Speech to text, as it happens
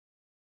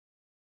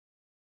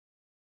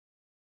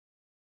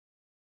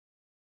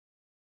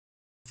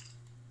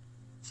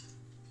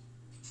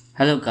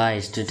Hello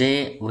guys,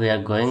 today we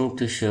are going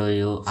to show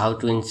you how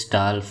to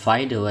install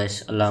Fyde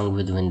OS along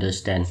with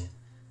Windows 10.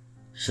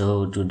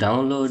 So to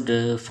download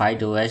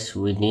Fyde OS,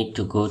 we need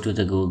to go to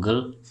the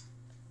Google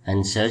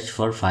and search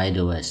for Fyde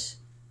OS.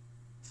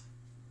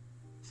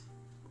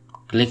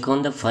 Click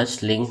on the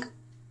first link.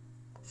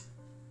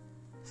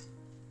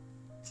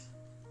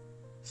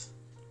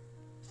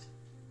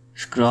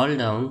 Scroll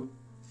down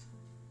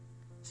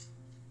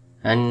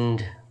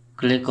and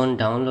click on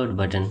download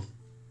button.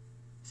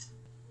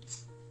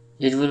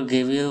 It will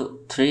give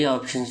you three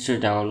options to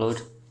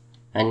download,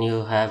 and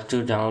you have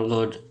to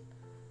download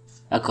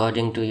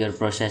according to your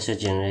processor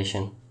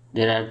generation.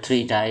 There are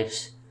three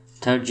types: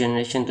 3rd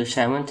generation to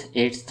 7th,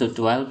 8th to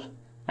 12th,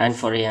 and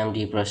for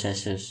AMD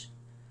processors.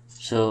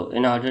 So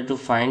in order to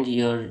find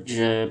your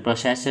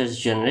processor's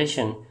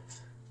generation,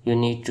 you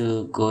need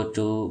to go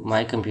to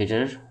my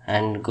computer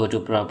and go to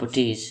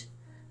properties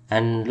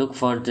and look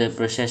for the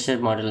processor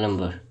model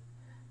number.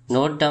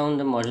 Note down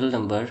the model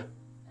number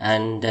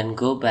and then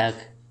go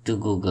back to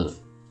Google.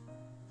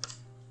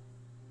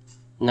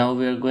 Now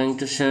we are going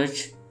to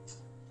search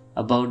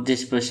about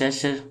this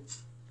processor.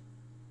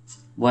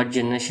 What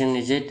generation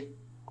is it?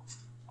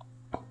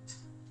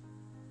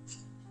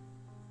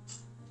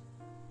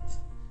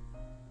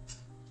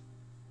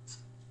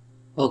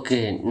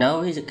 Okay,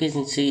 now we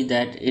can see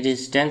that it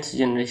is 10th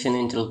generation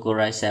Intel Core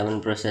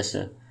i7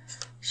 processor.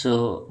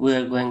 So we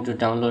are going to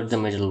download the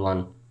middle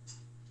one.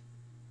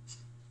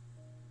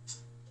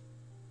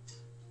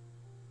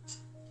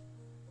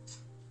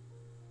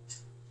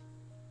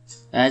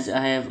 As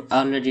I have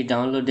already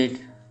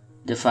downloaded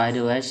the Fyde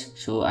OS,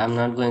 so I'm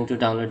not going to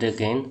download it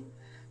again.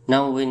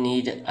 Now we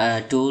need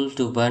a tool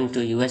to burn to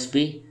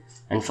USB,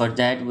 and for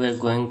that we're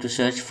going to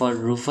search for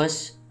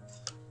Rufus.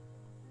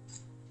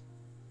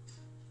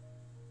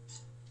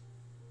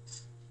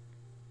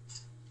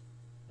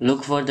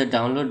 Look for the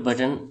download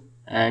button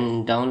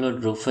and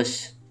download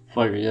Rufus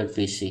for your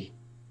PC.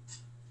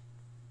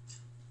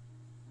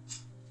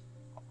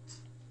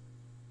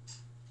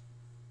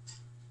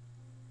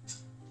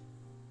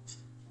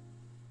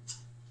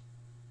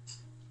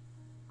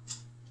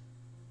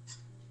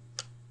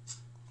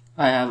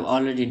 I have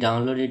already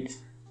downloaded,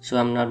 so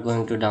I'm not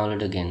going to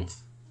download again.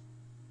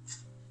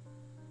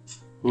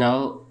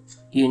 Now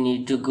you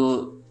need to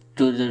go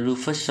to the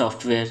Rufus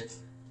software.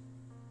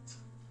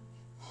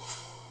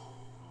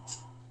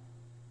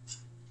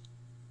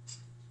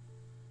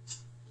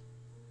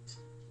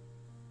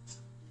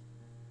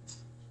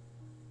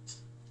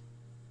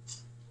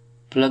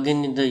 Plug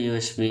in the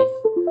USB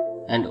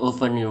and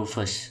open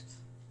Rufus.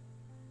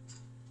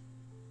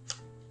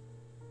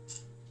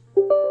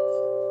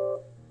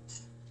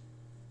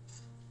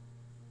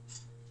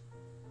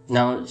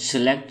 Now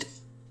select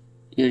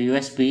your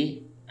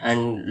USB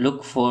and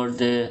look for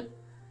the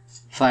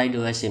Fyde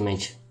OS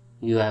image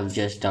you have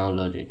just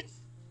downloaded.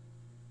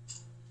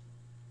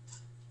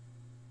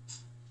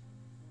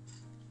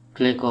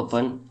 Click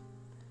open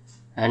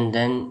and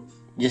then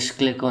just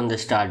click on the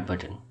start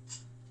button.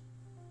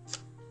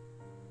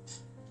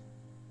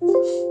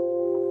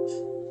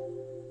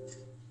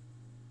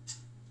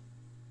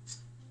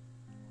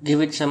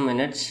 Give it some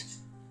minutes.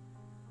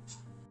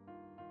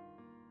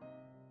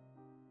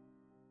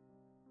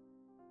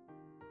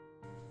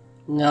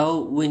 Now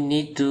we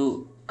need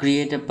to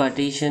create a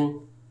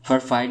partition for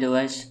Fyde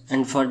OS,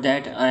 and for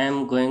that I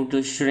am going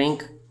to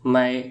shrink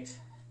my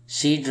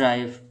C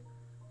drive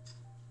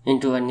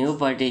into a new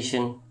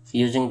partition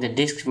using the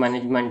disk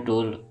management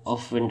tool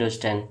of Windows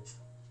 10.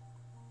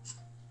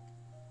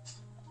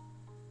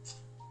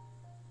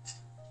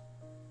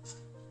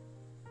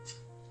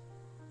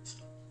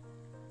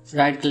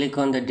 Right click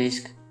on the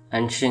disk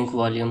and shrink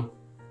volume.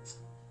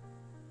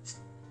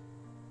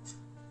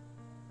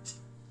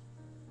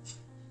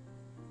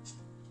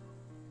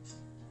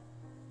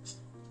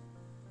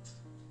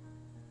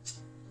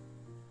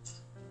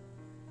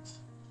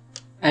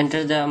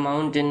 Enter the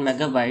amount in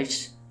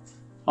megabytes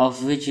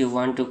of which you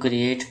want to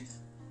create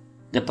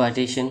the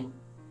partition.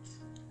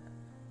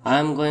 I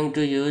am going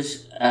to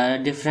use a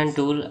different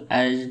tool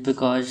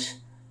because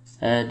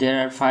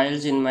there are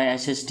files in my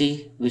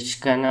SSD which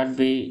cannot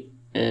be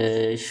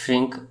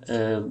shrink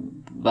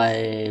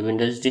by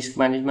Windows Disk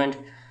Management,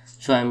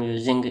 so I am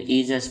using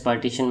Ease as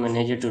Partition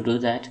Manager to do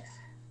that.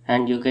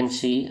 And you can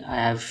see I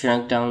have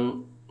shrunk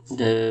down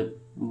the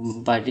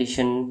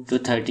partition to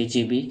 30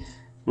 GB.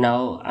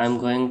 Now I'm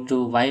going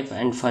to wipe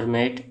and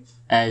format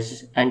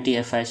as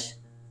NTFS.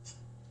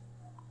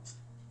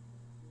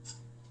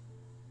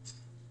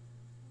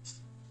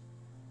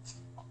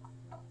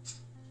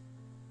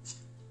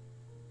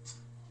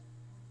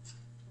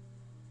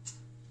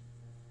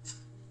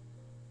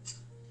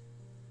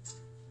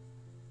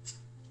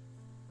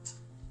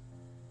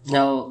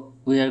 Now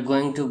we are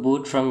going to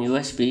boot from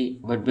USB,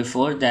 but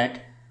before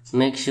that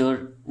make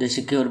sure the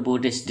secure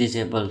boot is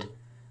disabled.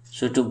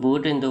 So to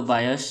boot into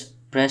BIOS,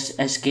 press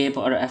escape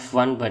or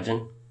F1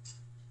 button.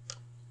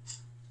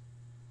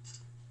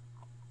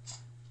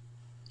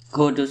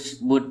 Go to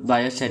boot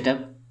BIOS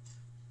setup,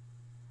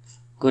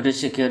 go to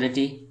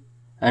security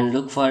and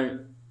look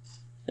for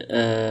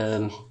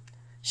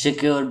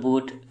secure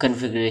boot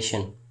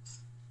configuration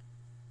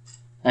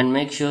and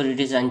make sure it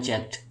is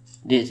unchecked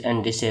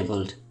and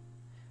disabled,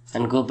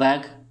 and go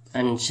back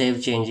and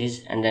save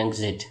changes and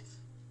exit.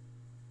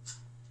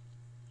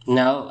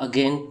 Now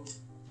again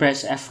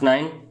press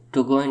F9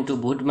 to go into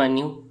boot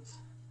menu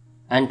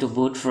and to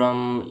boot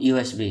from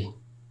USB.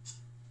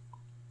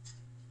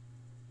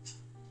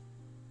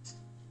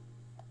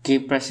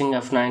 Keep pressing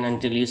F9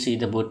 until you see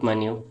the boot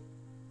menu.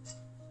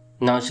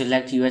 Now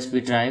select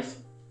USB drive.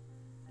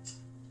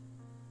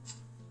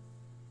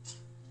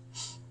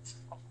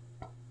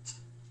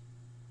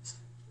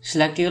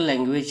 Select your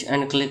language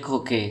and click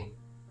OK.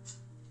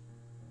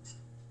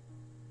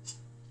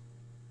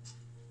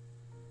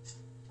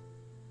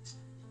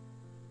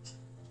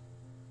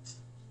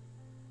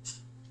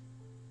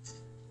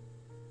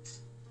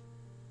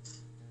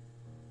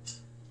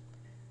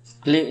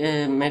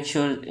 Make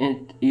sure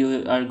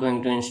you are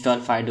going to install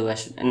Fyde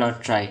OS,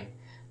 not try,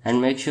 and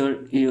make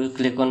sure you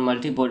click on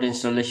multi-boot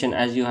installation,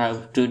 as you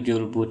have to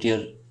dual boot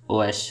your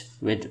OS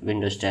with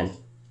Windows 10.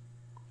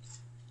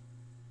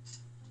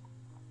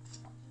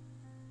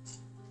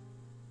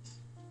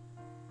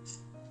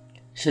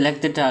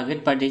 Select the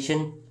target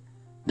partition,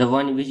 the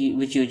one which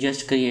you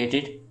just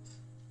created.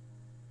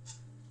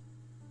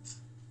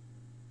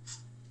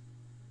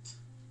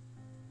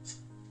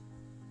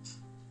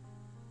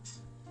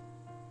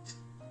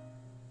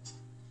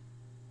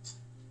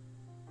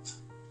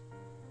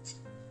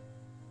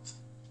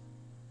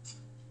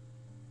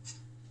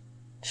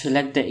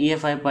 Select the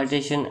EFI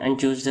partition and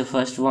choose the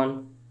first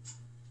one.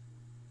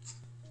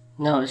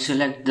 Now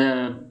select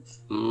the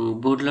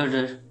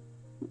bootloader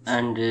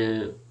and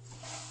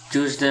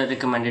choose the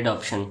recommended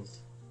option.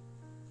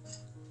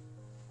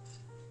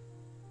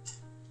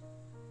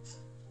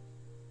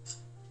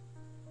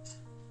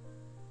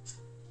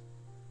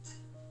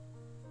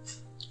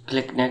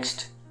 Click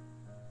next.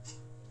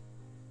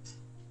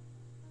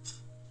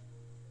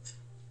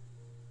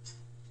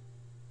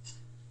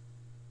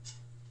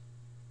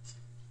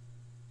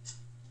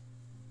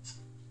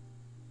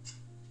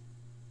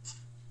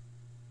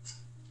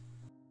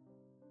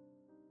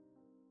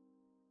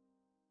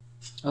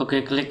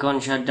 Okay, click on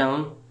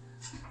shutdown.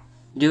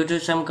 Due to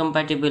some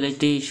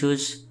compatibility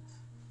issues,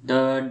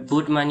 the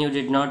boot menu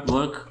did not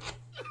work,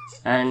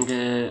 and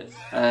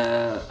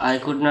I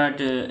could not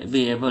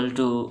be able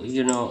to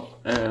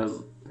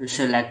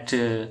select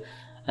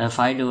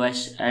Fyde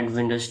OS and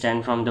Windows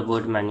 10 from the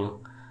boot menu.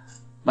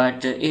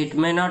 But it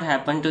may not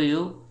happen to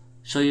you,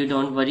 so you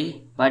don't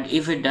worry. But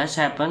if it does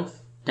happen,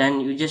 then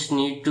you just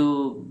need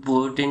to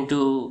boot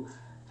into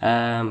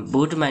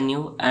boot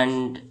menu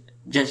and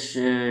just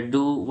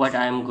do what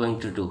I am going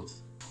to do.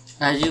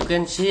 As you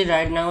can see,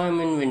 right now I'm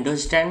in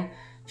Windows 10,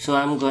 so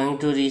I'm going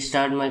to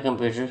restart my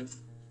computer,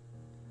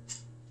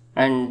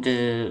 and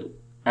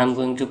I'm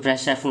going to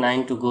press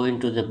F9 to go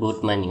into the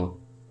boot menu.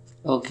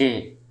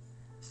 Okay,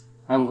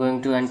 I'm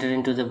going to enter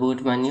into the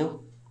boot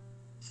menu.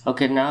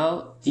 Okay,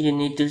 now you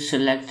need to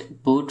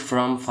select boot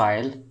from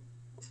file,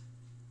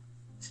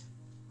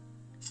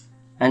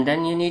 and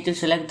then you need to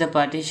select the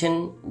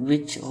partition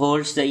which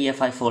holds the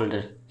EFI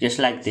folder, just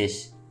like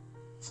this,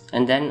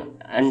 and then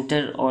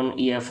enter on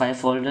EFI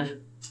folder.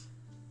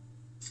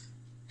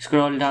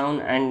 Scroll down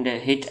and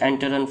hit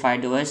enter on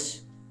Fyde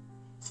OS,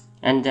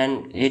 and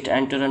then hit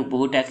enter on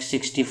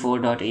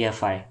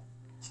bootx64.efi,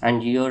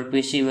 and your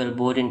PC will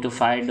boot into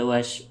Fyde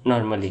OS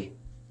normally.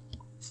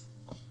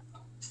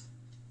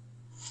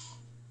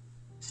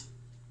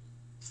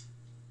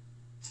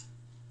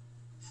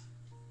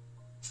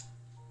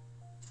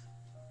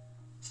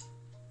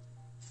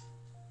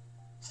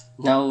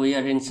 Now we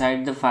are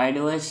inside the Fyde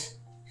OS,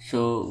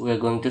 so we are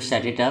going to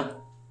set it up.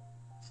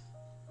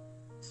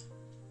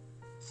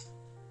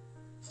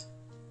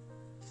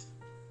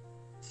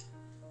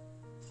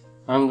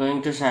 I'm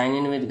going to sign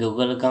in with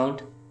Google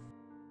account.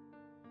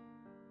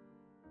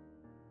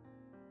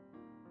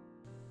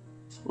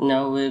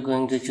 Now we're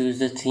going to choose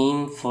the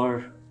theme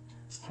for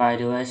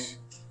Fyde OS.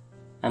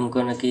 I'm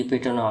gonna keep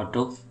it on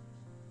auto.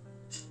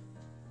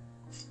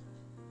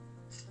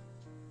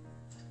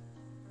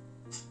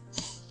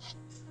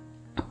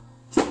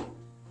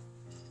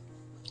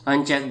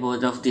 Uncheck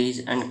both of these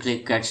and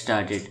click Get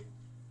Started.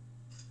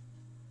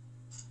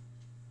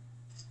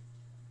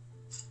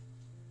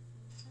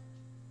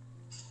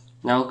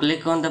 Now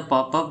click on the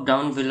pop-up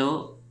down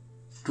below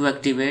to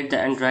activate the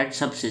Android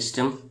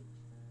subsystem.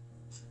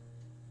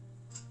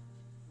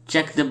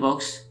 Check the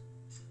box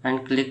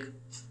and click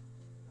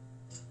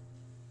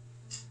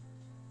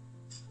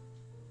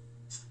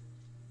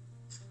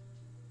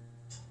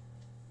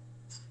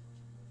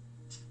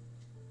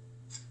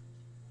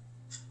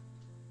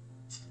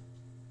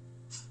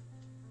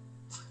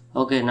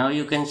Okay, now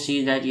you can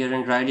see that your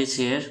Android is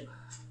here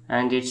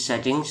and its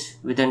settings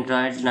with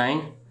Android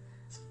 9.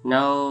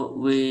 Now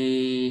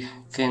we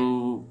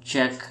can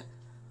check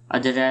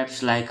other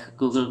apps like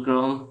Google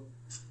Chrome,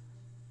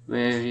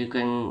 where you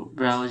can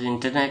browse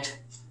internet,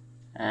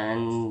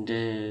 and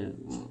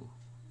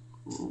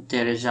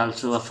there is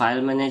also a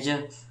file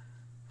manager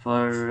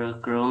for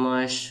Chrome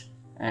OS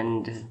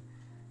And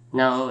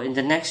now in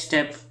the next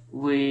step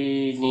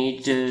we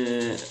need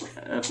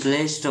a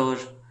Play Store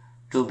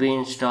to be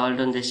installed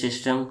on the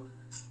system.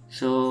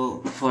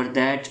 So for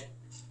that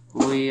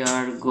we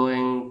are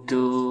going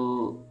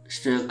to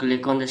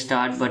click on the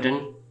start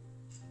button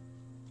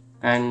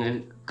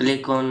and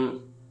click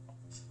on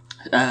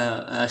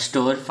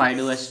store,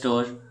 Fyde OS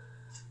store,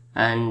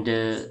 and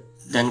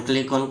then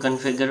click on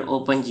configure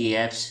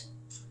OpenGApps,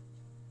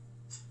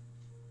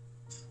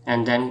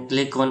 and then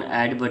click on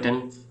add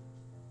button,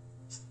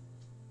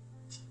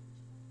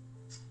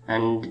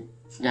 and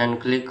then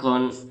click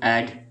on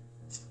add.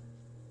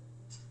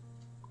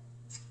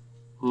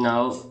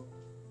 Now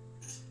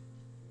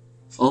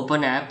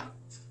open app,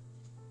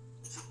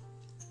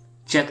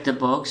 check the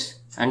box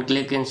and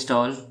click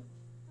install.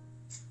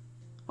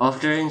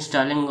 After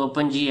installing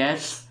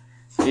OpenGApps,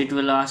 it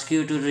will ask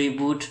you to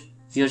reboot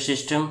your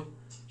system.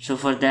 So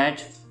for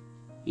that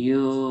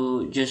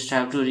you just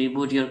have to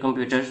reboot your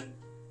computer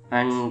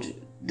and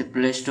the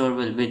Play Store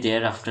will be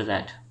there after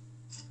that.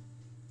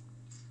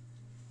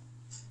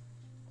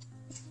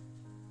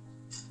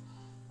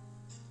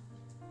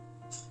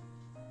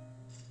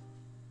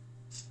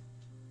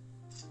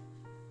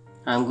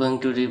 I'm going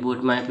to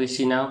reboot my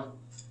PC now.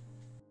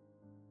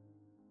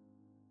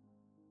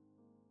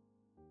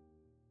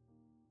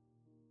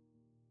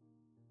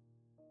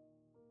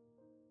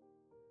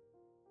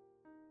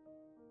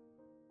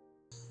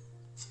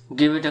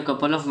 Give it a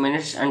couple of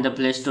minutes and the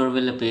Play Store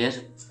will appear.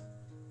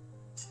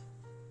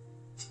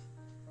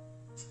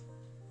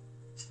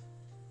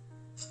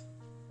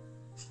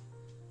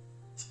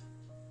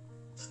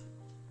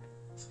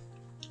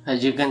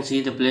 As you can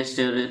see, the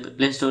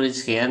Play Store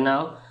is here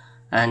now,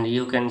 and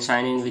you can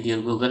sign in with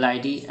your Google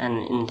ID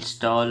and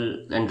install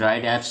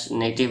Android apps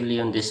natively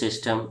on this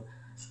system,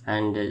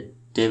 and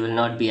they will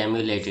not be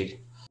emulated.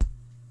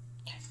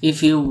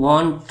 If you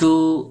want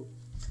to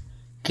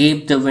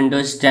keep the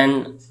Windows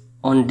 10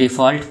 on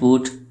default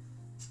boot,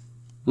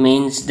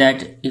 means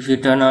that if you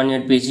turn on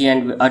your PC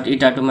and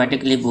it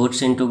automatically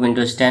boots into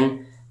Windows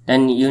 10,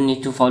 then you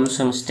need to follow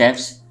some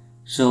steps.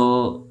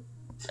 So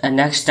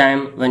next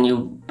time when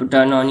you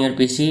turn on your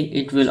PC,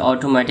 it will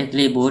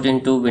automatically boot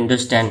into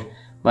Windows 10.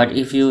 But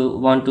if you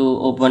want to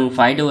open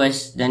Fyde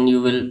OS, then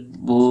you will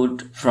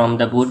boot from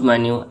the boot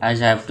menu,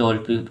 as I have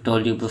told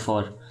you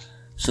before.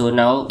 So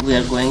now we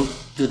are going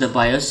to the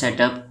BIOS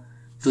setup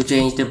to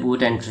change the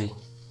boot entry.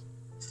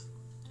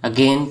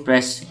 Again,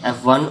 press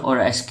F1 or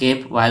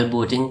escape while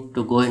booting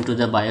to go into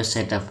the BIOS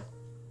setup.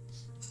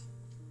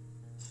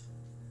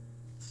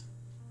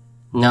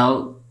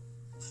 Now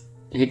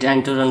hit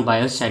enter on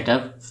BIOS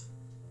setup,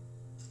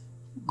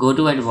 go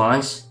to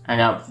advanced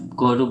and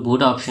go to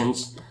boot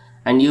options,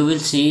 and you will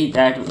see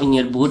that in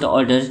your boot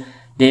order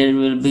there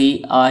will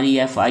be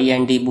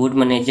REFIND boot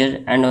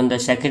manager, and on the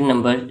second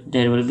number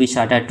there will be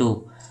SATA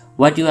 2.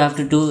 What you have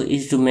to do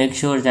is to make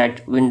sure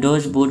that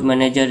Windows boot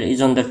manager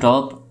is on the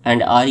top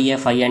and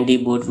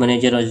REFIND boot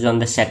manager is on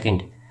the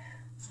second.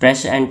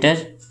 Press enter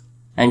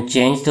and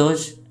change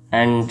those,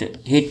 and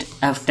hit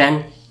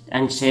F10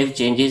 and save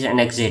changes and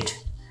exit.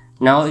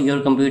 Now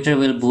your computer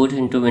will boot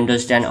into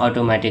Windows 10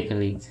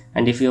 automatically,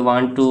 and if you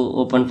want to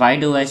open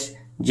Fyde OS,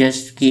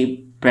 just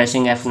keep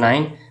pressing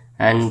F9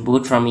 and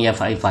boot from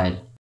EFI file.